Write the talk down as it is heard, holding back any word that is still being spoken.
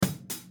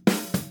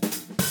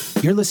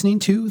You're listening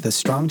to the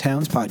Strong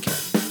Towns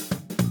Podcast.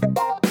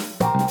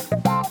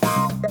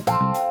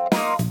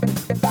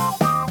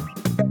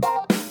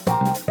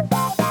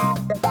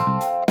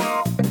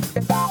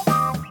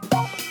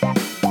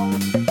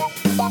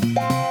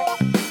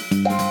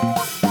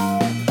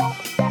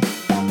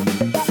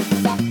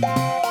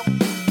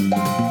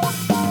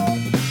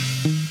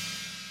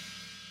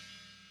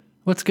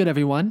 What's good,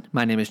 everyone?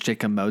 My name is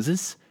Jacob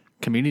Moses,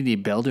 community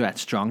builder at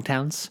Strong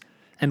Towns,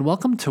 and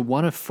welcome to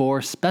one of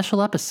 4 special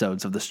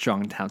episodes of the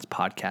Strong Towns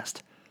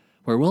podcast,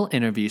 where we'll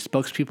interview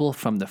spokespeople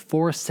from the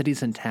 4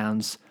 cities and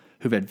towns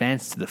who've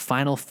advanced to the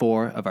Final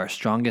 4 of our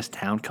Strongest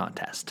Town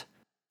contest.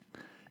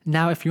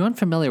 Now, if you're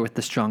unfamiliar with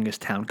the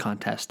Strongest Town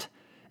contest,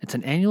 it's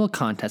an annual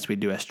contest we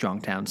do at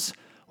Strong Towns,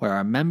 where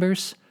our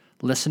members,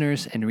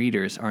 listeners, and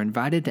readers are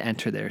invited to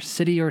enter their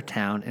city or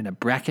town in a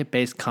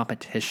bracket-based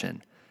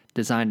competition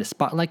designed to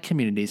spotlight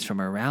communities from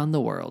around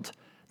the world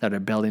that are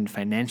building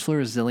financial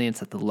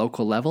resilience at the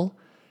local level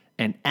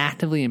and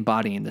actively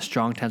embodying the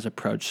Strong Towns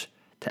approach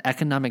to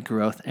economic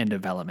growth and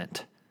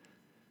development.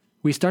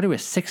 We started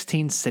with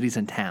 16 cities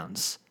and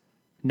towns.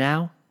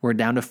 Now we're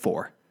down to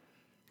 4: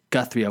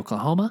 Guthrie,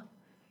 Oklahoma,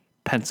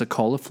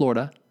 Pensacola,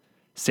 Florida,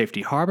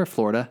 Safety Harbor,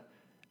 Florida,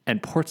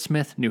 and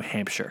Portsmouth, New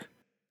Hampshire.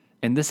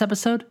 In this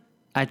episode,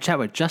 I chat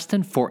with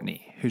Justin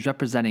Fortney, who's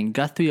representing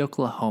Guthrie,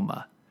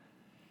 Oklahoma.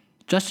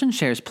 Justin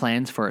shares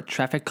plans for a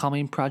traffic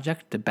calming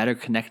project to better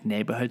connect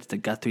neighborhoods to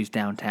Guthrie's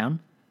downtown,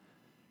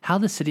 how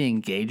the city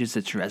engages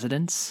its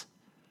residents.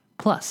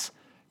 Plus,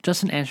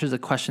 Justin answers a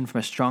question from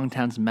a Strong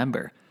Towns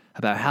member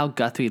about how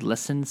Guthrie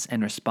listens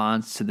and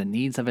responds to the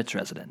needs of its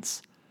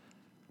residents.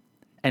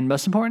 And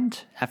most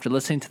important, after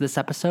listening to this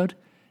episode,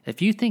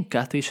 if you think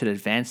Guthrie should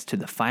advance to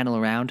the final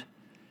round,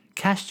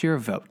 cast your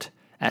vote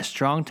at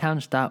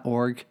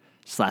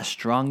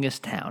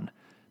strongtowns.org/strongestttown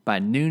by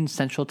noon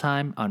Central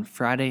Time on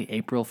Friday,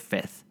 April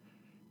 5th.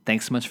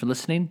 Thanks so much for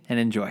listening and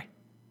enjoy.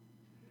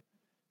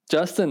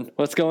 Justin,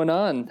 what's going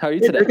on? How are you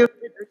today?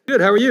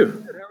 Good. How are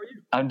you?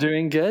 I'm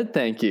doing good,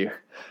 thank you.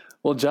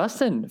 Well,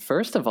 Justin,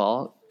 first of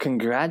all,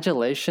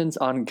 congratulations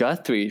on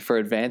Guthrie for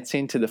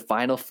advancing to the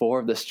Final 4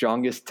 of the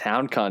Strongest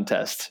Town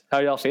contest. How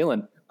are y'all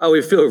feeling? Oh,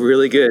 we feel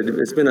really good.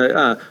 It's been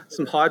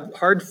some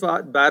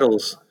hard-fought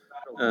battles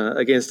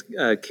against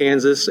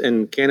Kansas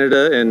and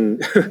Canada,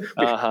 and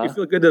we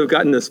feel good to have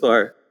gotten this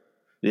far.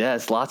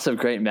 Yes, lots of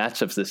great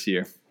matchups this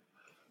year.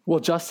 Well,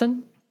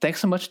 Justin, thanks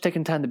so much for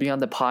taking time to be on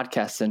the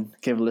podcast and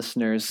give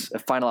listeners a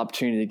final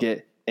opportunity to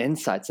get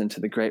insights into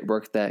the great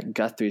work that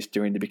Guthrie is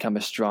doing to become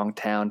a strong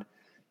town.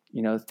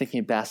 You know,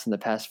 thinking back in the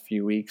past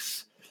few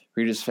weeks,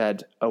 we just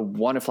had a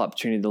wonderful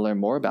opportunity to learn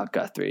more about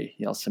Guthrie.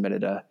 Y'all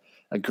submitted a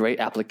great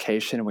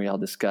application where y'all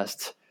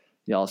discussed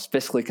y'all's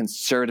fiscally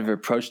conservative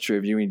approach to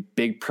reviewing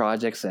big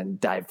projects and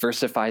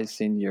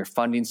diversifying your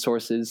funding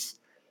sources.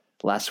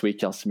 Last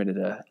week, y'all submitted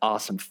an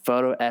awesome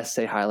photo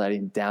essay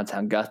highlighting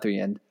downtown Guthrie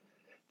and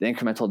the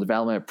incremental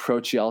development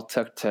approach y'all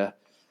took to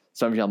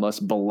some of y'all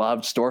most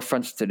beloved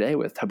storefronts today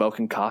with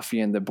Hoboken Coffee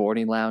and the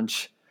Boarding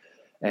Lounge.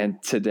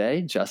 And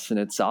today, Justin,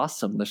 it's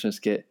awesome. Let's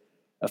just get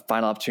a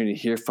final opportunity to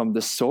hear from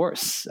the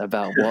source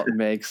about what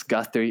makes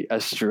Guthrie a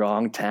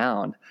strong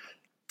town.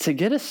 To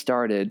get us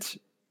started,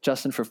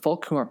 Justin, for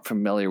folk who aren't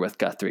familiar with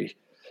Guthrie,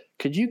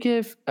 could you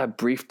give a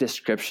brief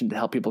description to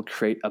help people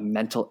create a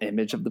mental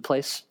image of the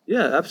place?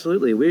 Yeah,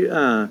 absolutely.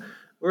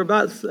 We're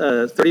about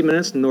 30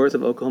 minutes north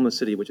of Oklahoma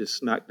City, which is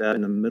smack dab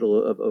in the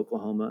middle of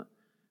Oklahoma.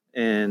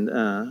 And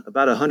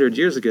about 100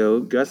 years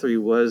ago, Guthrie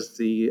was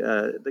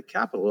the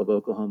capital of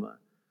Oklahoma.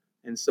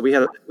 And so we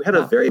had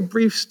a very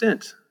brief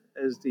stint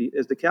as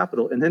the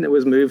capital, and then it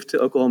was moved to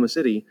Oklahoma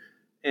City.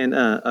 And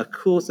a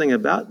cool thing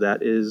about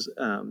that is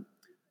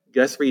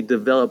Guthrie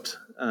developed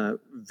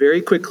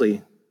very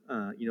quickly,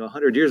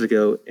 100 years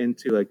ago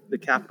into the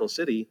capital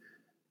city.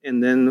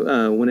 And then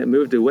when it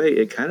moved away,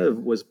 it kind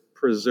of was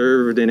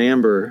preserved in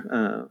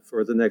amber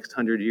for the next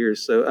 100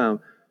 years. So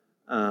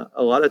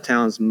a lot of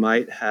towns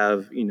might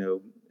have,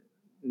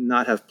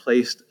 not have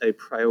placed a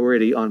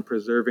priority on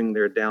preserving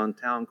their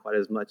downtown quite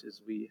as much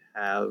as we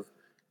have.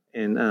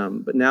 And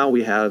but now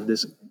we have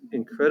this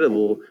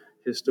incredible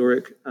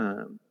historic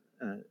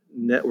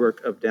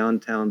network of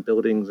downtown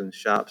buildings and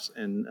shops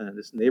and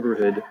this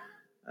neighborhood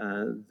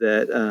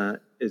that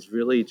is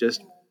really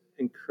just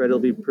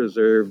incredibly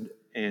preserved,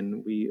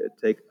 and we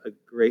take a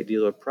great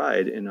deal of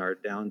pride in our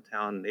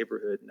downtown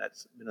neighborhood, and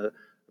that's been a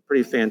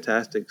pretty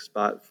fantastic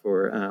spot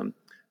for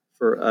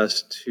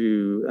us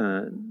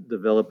to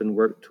develop and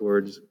work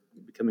towards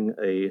becoming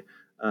a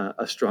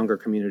stronger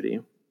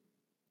community.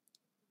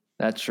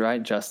 That's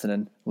right, Justin.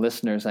 And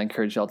listeners, I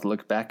encourage y'all to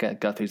look back at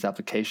Guthrie's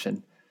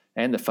application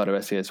and the photo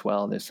essay as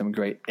well. There's some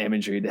great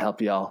imagery to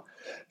help y'all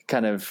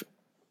kind of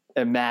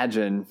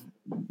imagine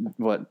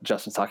what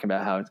Justin's talking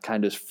about, how it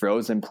kind of just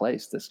froze in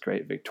place, this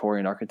great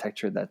Victorian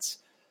architecture that's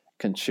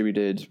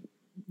contributed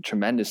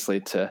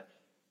tremendously to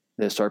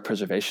the historic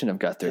preservation of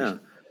Guthrie. Yeah.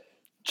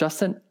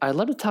 Justin, I'd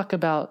love to talk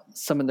about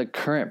some of the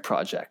current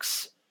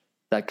projects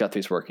that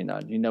Guthrie's working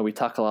on. We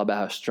talk a lot about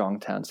how strong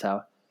towns,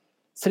 how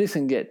cities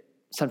can get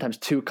sometimes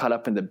too caught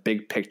up in the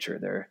big picture.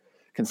 They're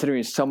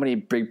considering so many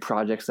big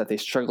projects that they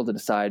struggle to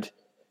decide,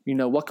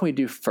 what can we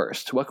do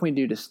first? What can we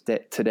do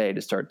today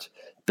to start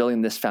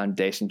building this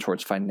foundation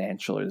towards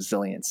financial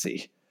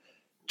resiliency?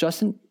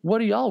 Justin,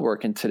 what are y'all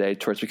working today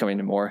towards becoming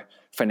a more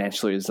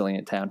financially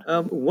resilient town?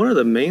 One of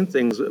the main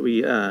things that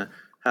we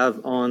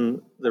have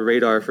on the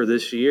radar for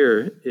this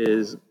year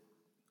is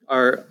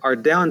our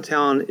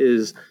downtown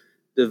is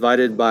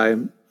divided by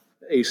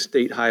a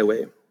state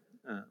highway.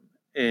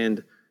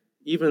 And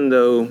even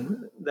though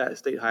that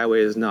state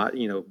highway is not,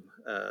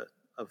 a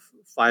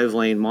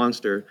 5-lane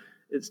monster,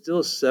 it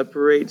still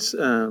separates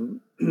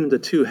the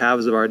two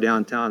halves of our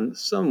downtown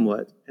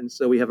somewhat. And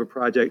so we have a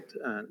project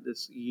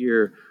this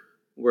year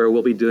where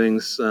we'll be doing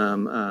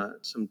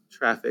some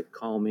traffic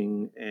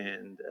calming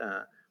and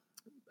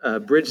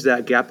bridge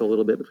that gap a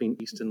little bit between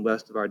east and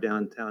west of our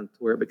downtown to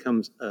where it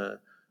becomes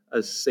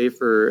a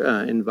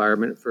safer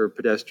environment for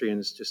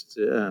pedestrians just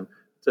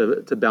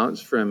to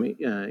bounce from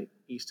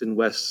east and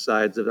west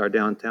sides of our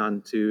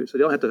downtown so they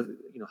don't have to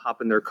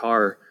hop in their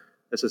car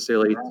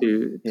necessarily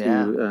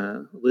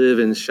to live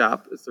and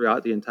shop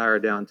throughout the entire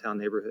downtown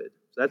neighborhood.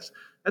 So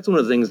that's one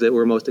of the things that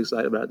we're most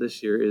excited about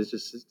this year is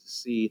just to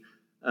see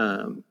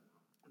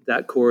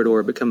that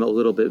corridor become a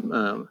little bit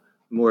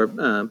more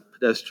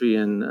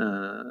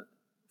pedestrian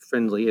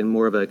friendly and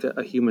more of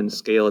a human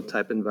scale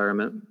type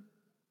environment.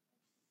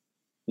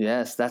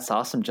 Yes, that's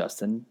awesome,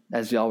 Justin.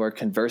 As y'all were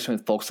conversing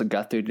with folks at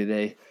Guthrie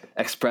today,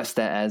 expressed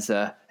that as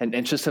an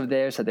interest of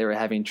theirs, that they were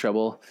having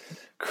trouble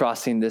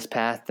crossing this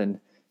path, and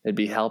it'd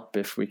be help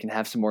if we can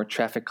have some more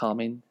traffic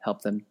calming,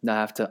 help them not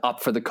have to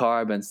opt for the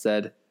car, but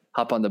instead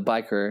hop on the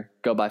bike or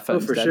go by foot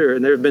instead. For sure.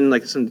 And there have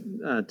been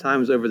some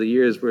times over the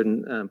years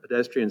when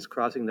pedestrians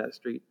crossing that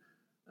street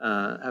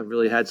have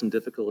really had some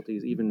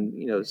difficulties,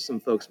 even some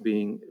folks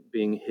being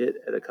hit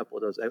at a couple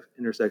of those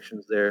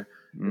intersections there.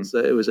 And so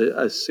it was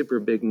a super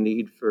big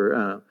need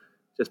for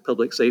just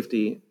public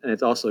safety, and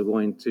it's also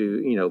going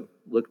to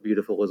look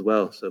beautiful as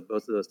well. So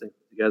both of those things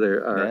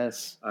together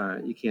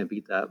are you can't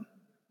beat that.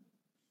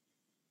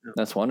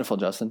 That's wonderful,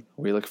 Justin.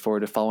 We look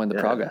forward to following the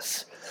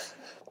progress.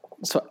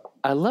 So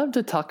I love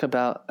to talk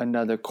about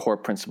another core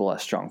principle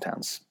at Strong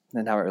Towns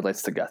and how it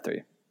relates to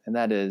Guthrie. And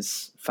that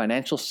is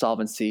financial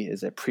solvency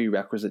is a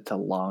prerequisite to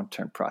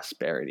long-term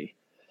prosperity.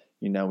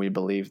 We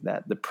believe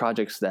that the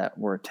projects that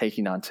we're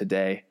taking on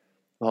today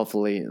will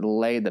hopefully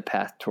lay the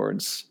path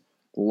towards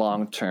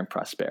long-term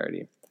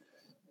prosperity.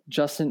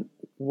 Justin,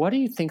 what do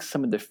you think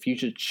some of the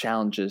future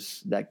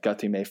challenges that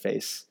Guthrie may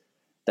face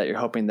that you're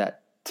hoping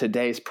that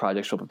today's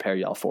projects will prepare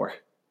y'all for?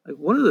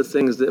 One of the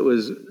things that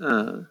was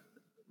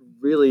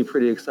really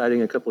pretty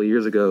exciting a couple of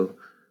years ago,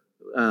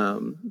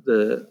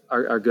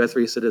 our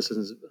Guthrie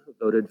citizens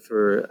voted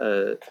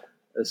for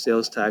a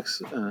sales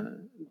tax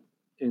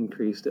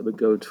increase that would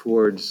go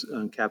towards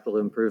capital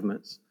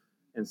improvements.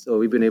 And so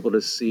we've been able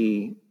to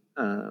see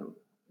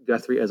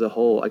Guthrie as a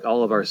whole, like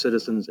all of our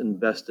citizens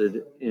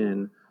invested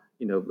in,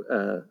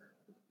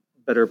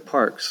 better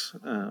parks,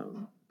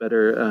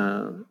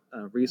 better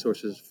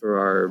resources for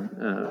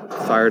our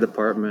fire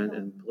department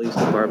and police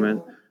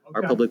department,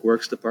 our public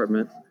works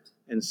department.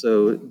 And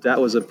so that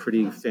was a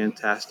pretty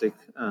fantastic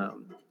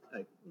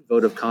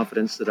vote of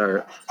confidence that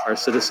our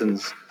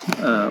citizens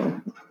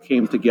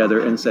came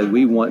together and said,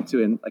 we want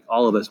to, and like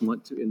all of us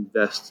want to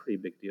invest. Pretty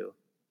big deal.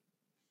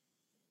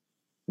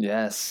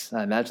 Yes,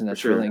 I imagine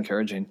that's really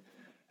encouraging.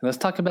 And let's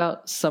talk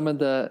about some of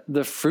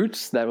the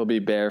fruits that will be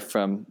bear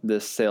from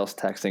this sales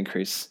tax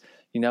increase.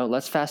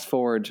 Let's fast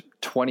forward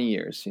 20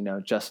 years.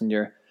 Justin,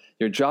 you're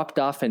dropped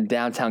off in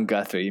downtown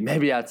Guthrie,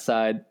 maybe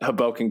outside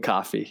Hoboken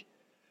Coffee.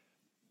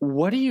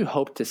 What do you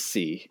hope to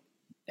see,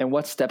 and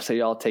what steps are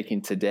y'all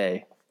taking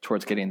today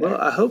towards getting there?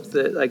 Well, I hope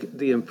that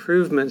the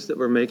improvements that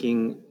we're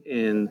making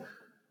in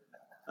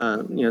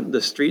the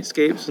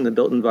streetscapes and the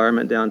built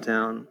environment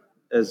downtown,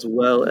 as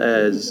well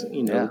as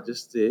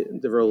just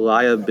the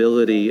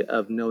reliability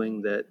of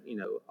knowing that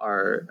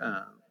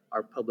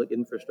our public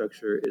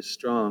infrastructure is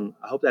strong.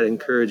 I hope that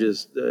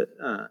encourages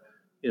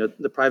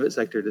the private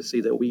sector to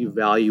see that we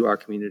value our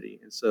community.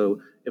 And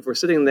so if we're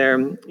sitting there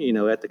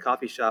at the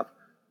coffee shop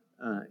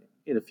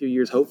in a few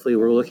years, hopefully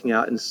we're looking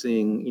out and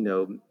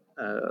seeing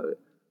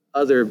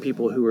other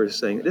people who are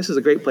saying this is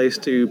a great place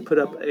to put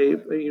up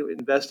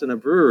invest in a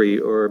brewery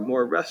or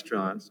more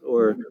restaurants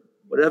or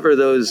whatever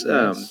those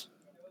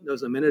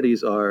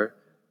amenities are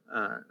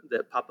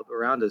that pop up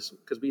around us,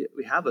 because we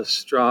have a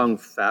strong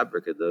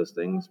fabric of those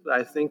things. But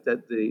I think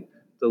that the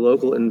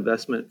local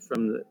investment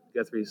from the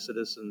Guthrie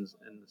citizens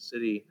and the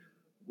city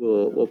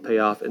will pay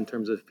off in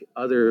terms of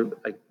other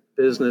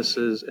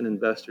businesses and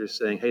investors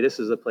saying, hey, this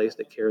is a place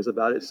that cares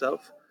about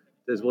itself,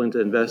 that is willing to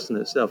invest in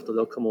itself, that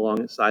they'll come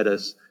alongside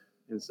us.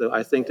 And so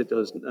I think that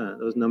those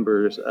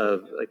numbers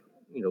of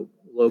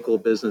local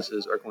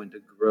businesses are going to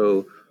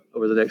grow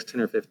over the next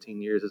 10 or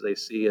 15 years as they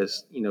see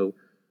us,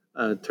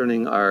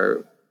 turning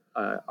our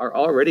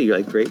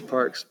already great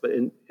parks, but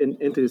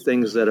into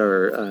things that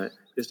are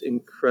just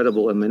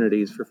incredible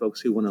amenities for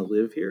folks who want to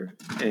live here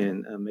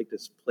and make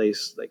this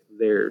place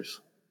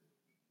theirs.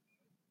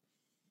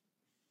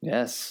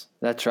 Yes,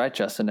 that's right,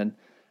 Justin. And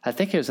I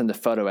think it was in the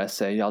photo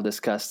essay, y'all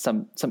discussed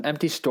some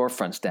empty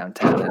storefronts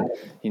downtown,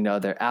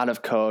 and they're out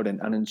of code and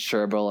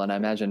uninsurable, and I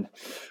imagine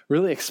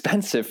really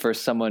expensive for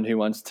someone who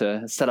wants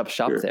to set up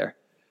shop Sure. there.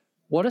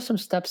 What are some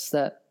steps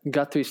that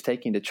Guthrie's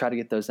taking to try to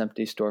get those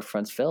empty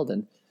storefronts filled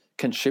and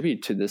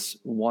contribute to this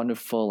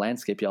wonderful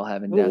landscape y'all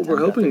have in Well, downtown we're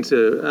hoping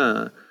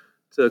Guthrie?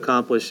 to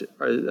accomplish,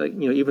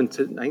 even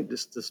I think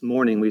this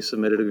morning we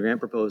submitted a grant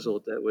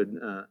proposal that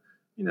would,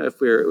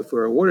 if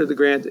we're awarded the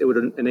grant, it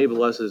would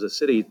enable us as a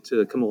city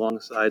to come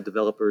alongside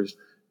developers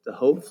to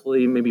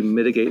hopefully maybe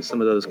mitigate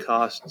some of those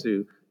costs.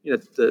 The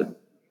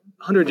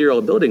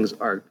 100-year-old buildings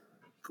are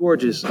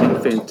gorgeous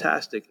and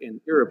fantastic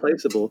and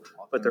irreplaceable,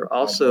 but they're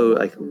also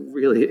like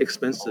really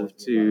expensive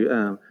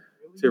to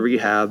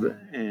rehab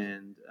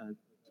and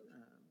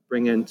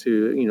bring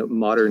into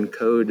modern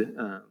code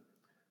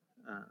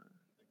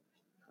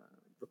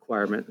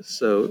requirements.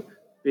 So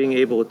being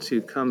able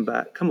to come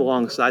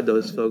alongside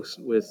those folks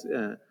with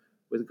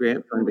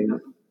grant funding.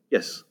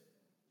 Yes.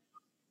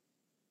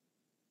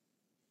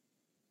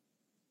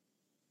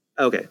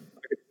 Okay.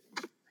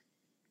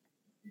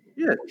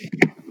 Yeah.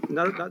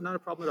 Not a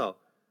problem at all.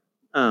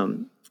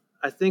 Um,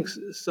 I think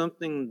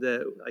something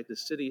that like the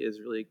city is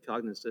really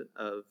cognizant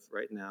of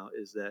right now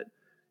is that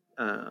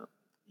uh,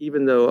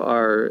 even though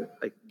our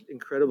like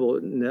incredible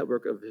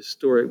network of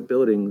historic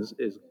buildings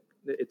is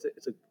it's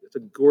a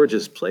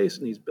gorgeous place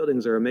and these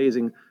buildings are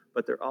amazing,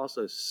 but they're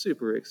also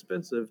super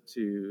expensive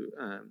to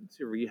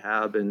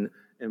rehab and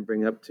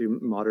bring up to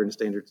modern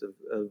standards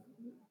of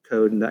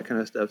code and that kind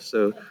of stuff.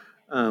 So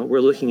we're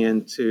looking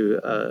into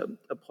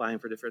applying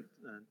for different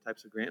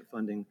types of grant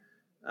funding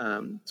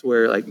to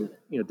where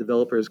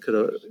developers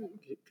could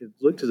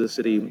look to the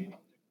city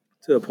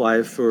to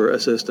apply for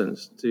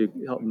assistance to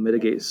help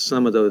mitigate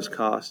some of those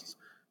costs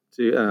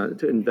to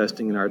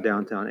investing in our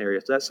downtown area.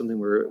 So that's something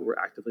we're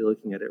actively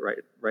looking at it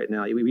right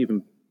now. I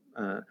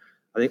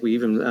think we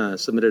even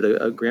submitted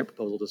a grant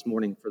proposal this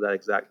morning for that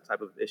exact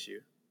type of issue.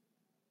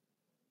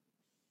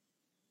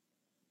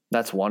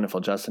 That's wonderful,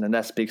 Justin. And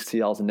that speaks to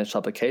y'all's initial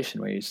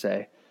application where you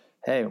say,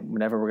 hey,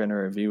 whenever we're going to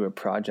review a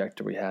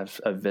project or we have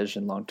a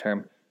vision long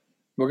term,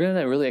 we're going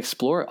to really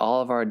explore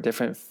all of our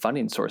different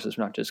funding sources.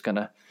 We're not just going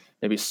to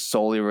maybe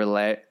solely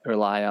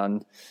rely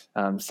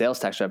on sales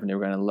tax revenue.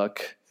 We're going to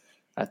look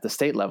at the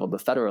state level, the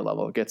federal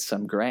level, get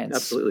some grants.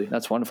 Absolutely.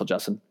 That's wonderful,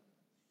 Justin.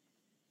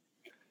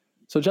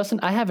 So, Justin,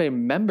 I have a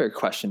member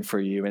question for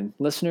you. And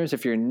listeners,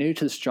 if you're new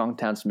to the Strong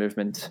Towns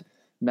movement,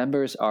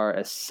 members are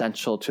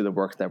essential to the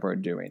work that we're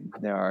doing.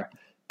 They're our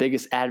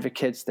biggest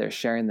advocates. They're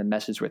sharing the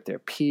message with their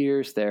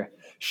peers. They're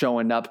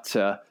showing up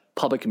to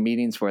public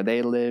meetings where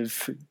they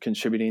live,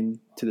 contributing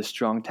to the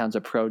Strong Towns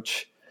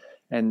approach,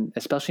 and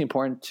especially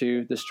important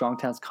to the Strong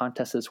Towns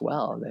contest as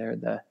well. They're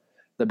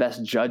the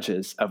best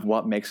judges of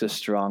what makes a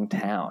strong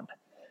town.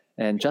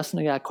 And Justin,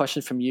 I got a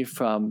question from you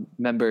from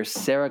member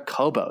Sarah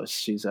Kobos.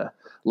 She's a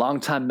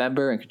longtime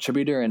member and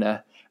contributor and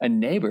a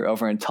neighbor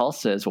over in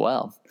Tulsa as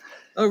well.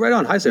 Oh, right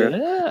on. Hi, Sarah.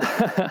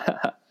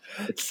 Yeah.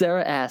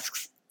 Sarah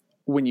asks,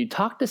 when you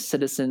talk to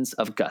citizens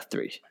of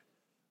Guthrie,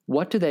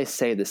 what do they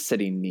say the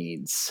city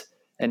needs?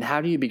 And how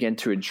do you begin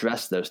to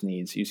address those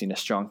needs using a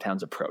Strong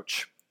Towns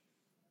approach?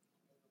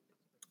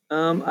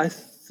 I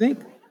think,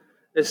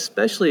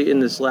 especially in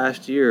this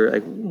last year,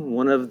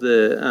 one of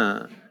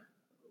the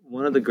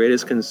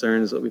greatest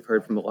concerns that we've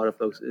heard from a lot of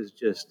folks is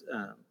just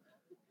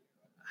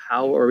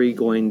how are we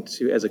going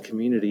to, as a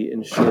community,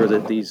 ensure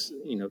that this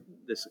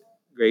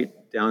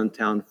great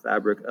downtown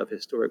fabric of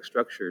historic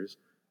structures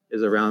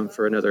is around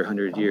for another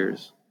 100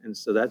 years. And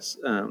so that's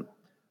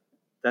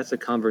a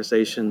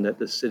conversation that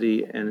the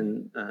city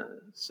and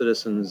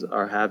citizens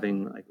are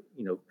having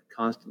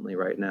constantly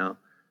right now.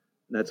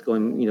 And that's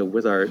going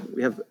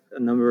we have a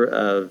number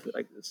of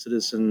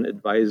citizen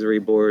advisory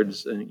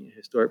boards and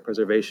historic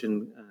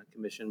preservation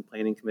commission,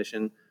 planning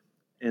commission,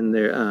 and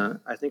there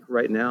I think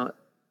right now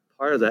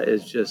part of that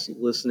is just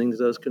listening to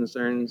those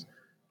concerns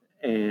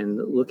and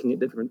looking at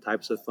different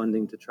types of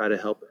funding to try to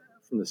help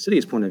from the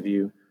city's point of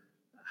view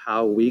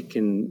how we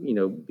can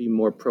be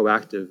more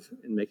proactive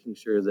in making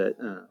sure that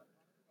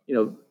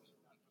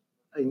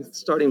I think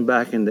starting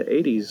back in the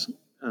 80s,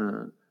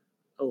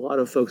 a lot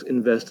of folks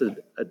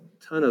invested a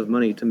ton of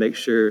money to make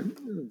sure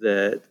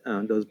that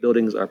those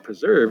buildings are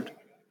preserved.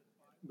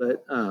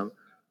 But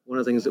one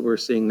of the things that we're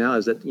seeing now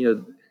is that,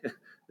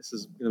 this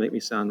is going to make me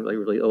sound like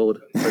really old,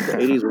 but the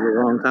 80s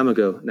were a long time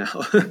ago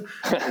now.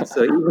 And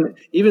so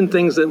even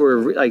things that were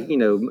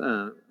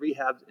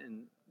rehabbed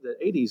in the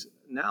 80s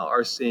now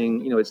are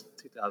seeing, it's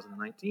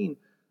 2019,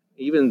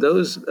 even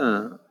those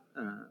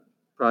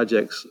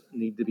projects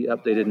need to be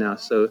updated now.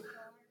 So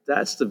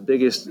that's the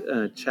biggest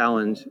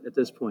challenge at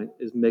this point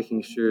is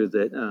making sure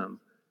that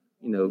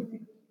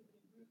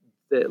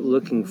that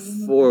looking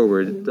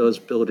forward, those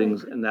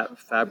buildings and that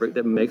fabric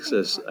that makes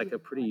us like a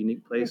pretty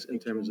unique place in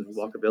terms of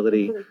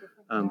walkability,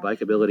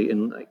 bikeability,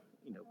 and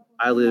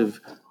I live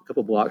a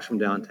couple blocks from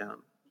downtown,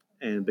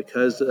 and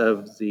because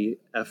of the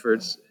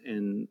efforts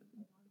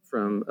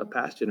from a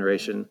past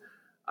generation,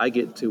 I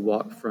get to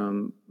walk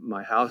from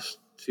my house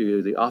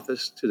to the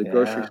office, to the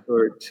grocery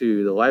store,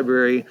 to the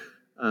library,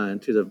 to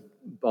the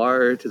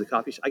bar, to the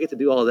coffee shop. I get to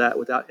do all of that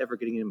without ever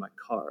getting in my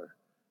car.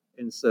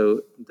 And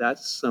so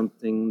that's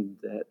something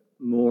that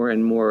more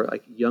and more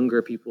like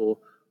younger people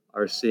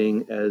are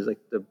seeing as like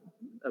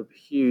a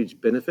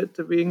huge benefit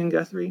to being in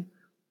Guthrie.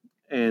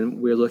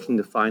 And we're looking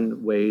to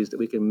find ways that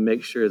we can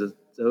make sure that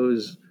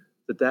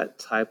that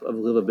type of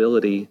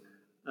livability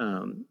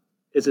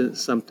isn't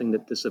something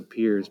that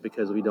disappears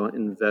because we don't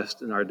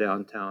invest in our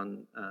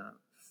downtown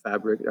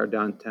fabric, our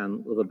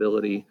downtown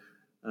livability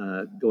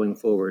going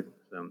forward.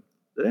 So,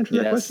 did I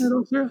answer that question at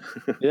all, Sarah?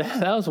 Yeah,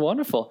 that was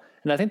wonderful.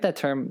 And I think that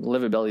term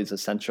livability is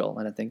essential.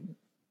 And I think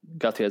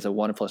Guthrie has a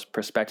wonderful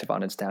perspective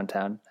on its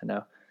downtown. I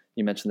know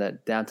you mentioned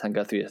that downtown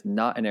Guthrie is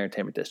not an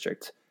entertainment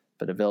district,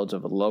 but a village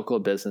of local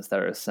business that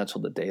are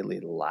essential to daily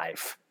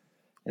life.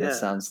 And it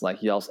sounds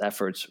like y'all's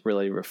efforts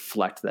really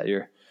reflect that.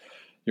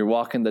 You're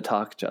walking the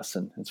talk,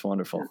 Justin. It's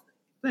wonderful.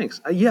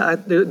 Thanks.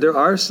 There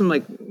are some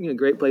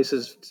great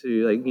places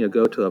to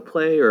go to a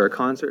play or a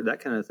concert, that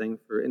kind of thing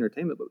for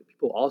entertainment. But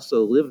people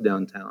also live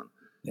downtown.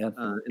 Yeah.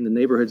 And the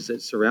neighborhoods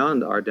that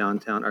surround our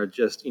downtown are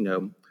just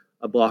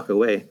a block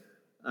away.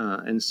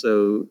 And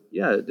so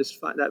just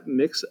find that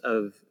mix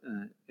of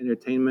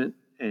entertainment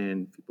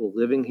and people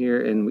living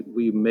here, and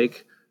we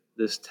make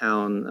this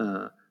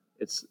town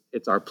it's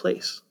our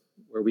place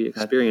where we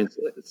experience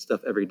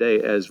stuff every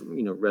day as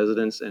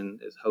residents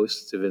and as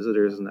hosts to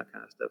visitors and that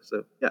kind of stuff.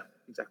 So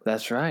exactly.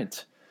 That's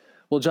right.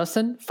 Well,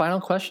 Justin,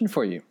 final question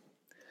for you.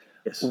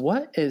 Yes.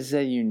 What is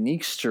a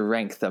unique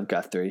strength of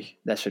Guthrie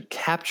that should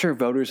capture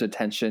voters'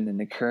 attention and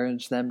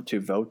encourage them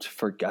to vote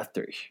for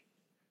Guthrie?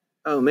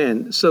 Oh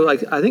man, so I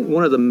think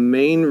one of the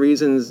main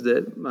reasons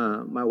that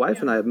my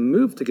wife and I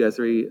moved to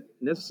Guthrie,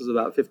 and this was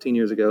about 15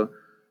 years ago,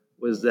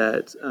 was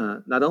that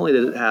not only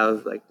did it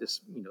have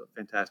this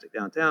fantastic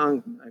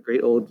downtown,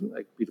 great old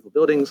beautiful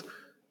buildings,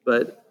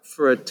 but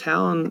for a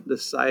town the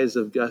size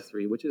of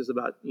Guthrie, which is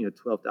about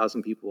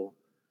 12,000 people,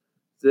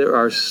 there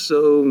are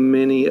so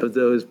many of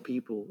those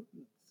people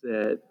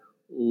that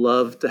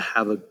love to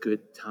have a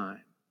good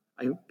time.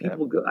 I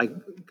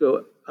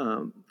go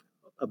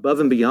above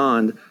and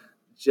beyond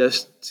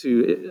just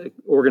to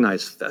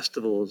organize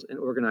festivals and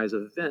organize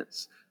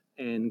events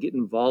and get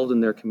involved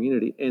in their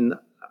community. And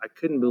I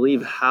couldn't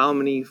believe how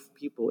many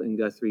people in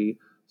Guthrie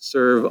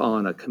serve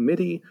on a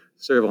committee,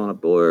 serve on a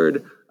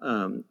board,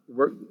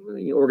 work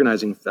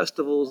organizing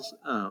festivals,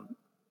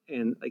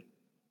 and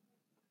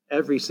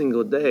every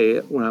single day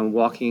when I'm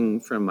walking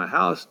from my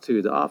house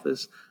to the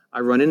office,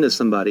 I run into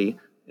somebody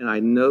and I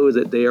know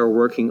that they are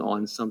working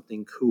on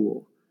something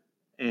cool.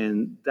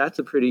 And that's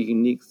a pretty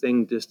unique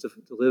thing, just to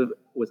live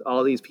with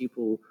all these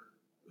people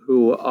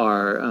who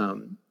are,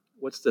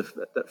 what's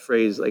that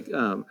phrase?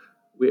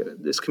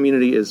 This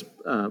community is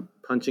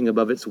punching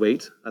above its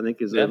weight, I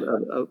think is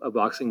a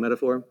boxing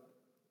metaphor.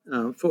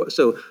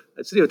 So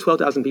a city of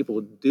 12,000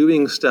 people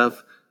doing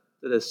stuff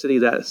that a city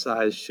that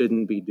size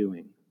shouldn't be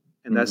doing.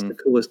 And that's the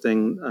coolest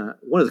thing.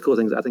 One of the cool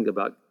things I think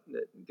about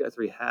that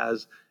Guthrie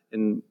has,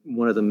 and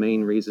one of the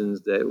main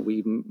reasons that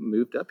we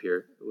moved up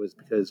here was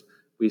because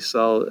we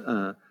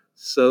saw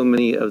so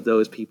many of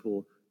those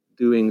people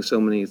doing so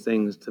many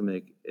things to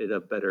make it a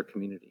better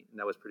community. And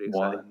that was pretty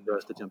exciting for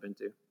us to jump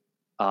into.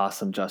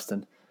 Awesome,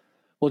 Justin.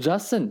 Well,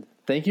 Justin,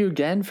 thank you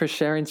again for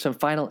sharing some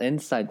final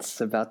insights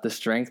about the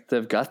strength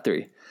of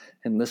Guthrie.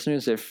 And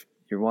listeners, if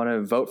you want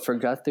to vote for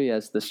Guthrie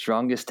as the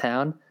strongest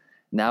town,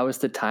 now is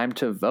the time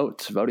to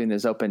vote. Voting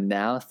is open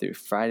now through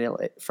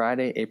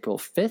Friday, April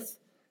 5th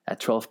at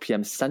 12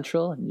 p.m.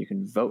 Central. And you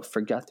can vote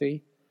for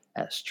Guthrie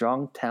at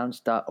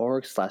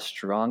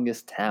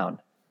strongtowns.org/strongesttown.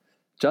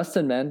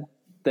 Justin, man,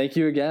 thank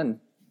you again.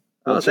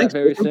 We'll chat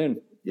very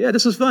soon. Yeah,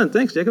 this was fun.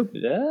 Thanks, Jacob.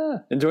 Yeah,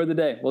 enjoy the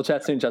day. We'll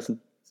chat soon, Justin.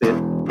 See ya.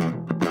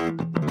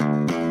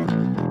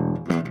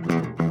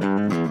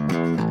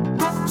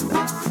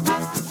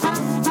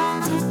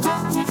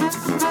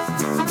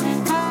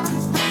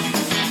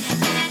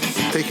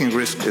 Taking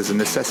risk is a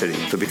necessity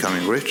to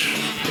becoming rich.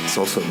 It's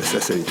also a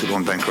necessity to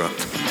going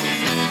bankrupt.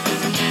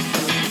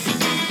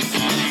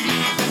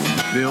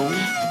 Bill.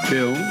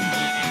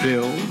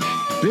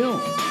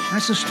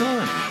 That's the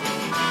story.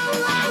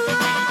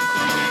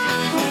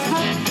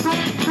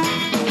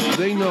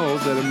 They know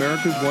that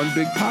America's one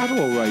big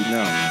pothole right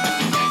now.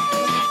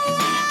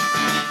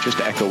 Just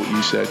to echo what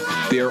you said,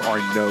 there are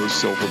no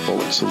silver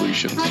bullet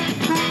solutions.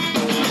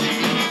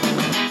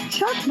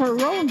 Chuck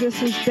Marone, this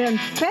has been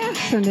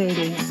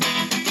fascinating.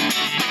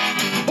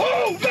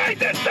 Who made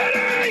this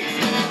city?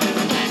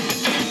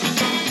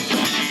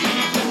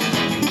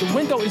 The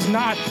window is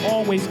not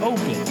always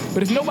open,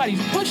 but if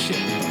nobody's pushing,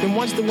 then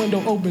once the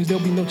window opens,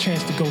 there'll be no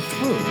chance to go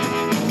through.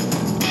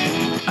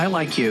 I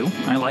like you.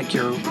 I like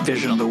your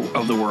vision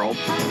of the world.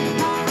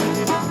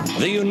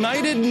 The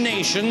United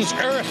Nations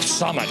Earth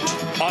Summit,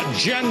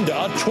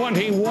 Agenda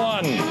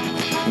 21.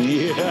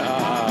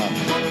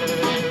 Yeah.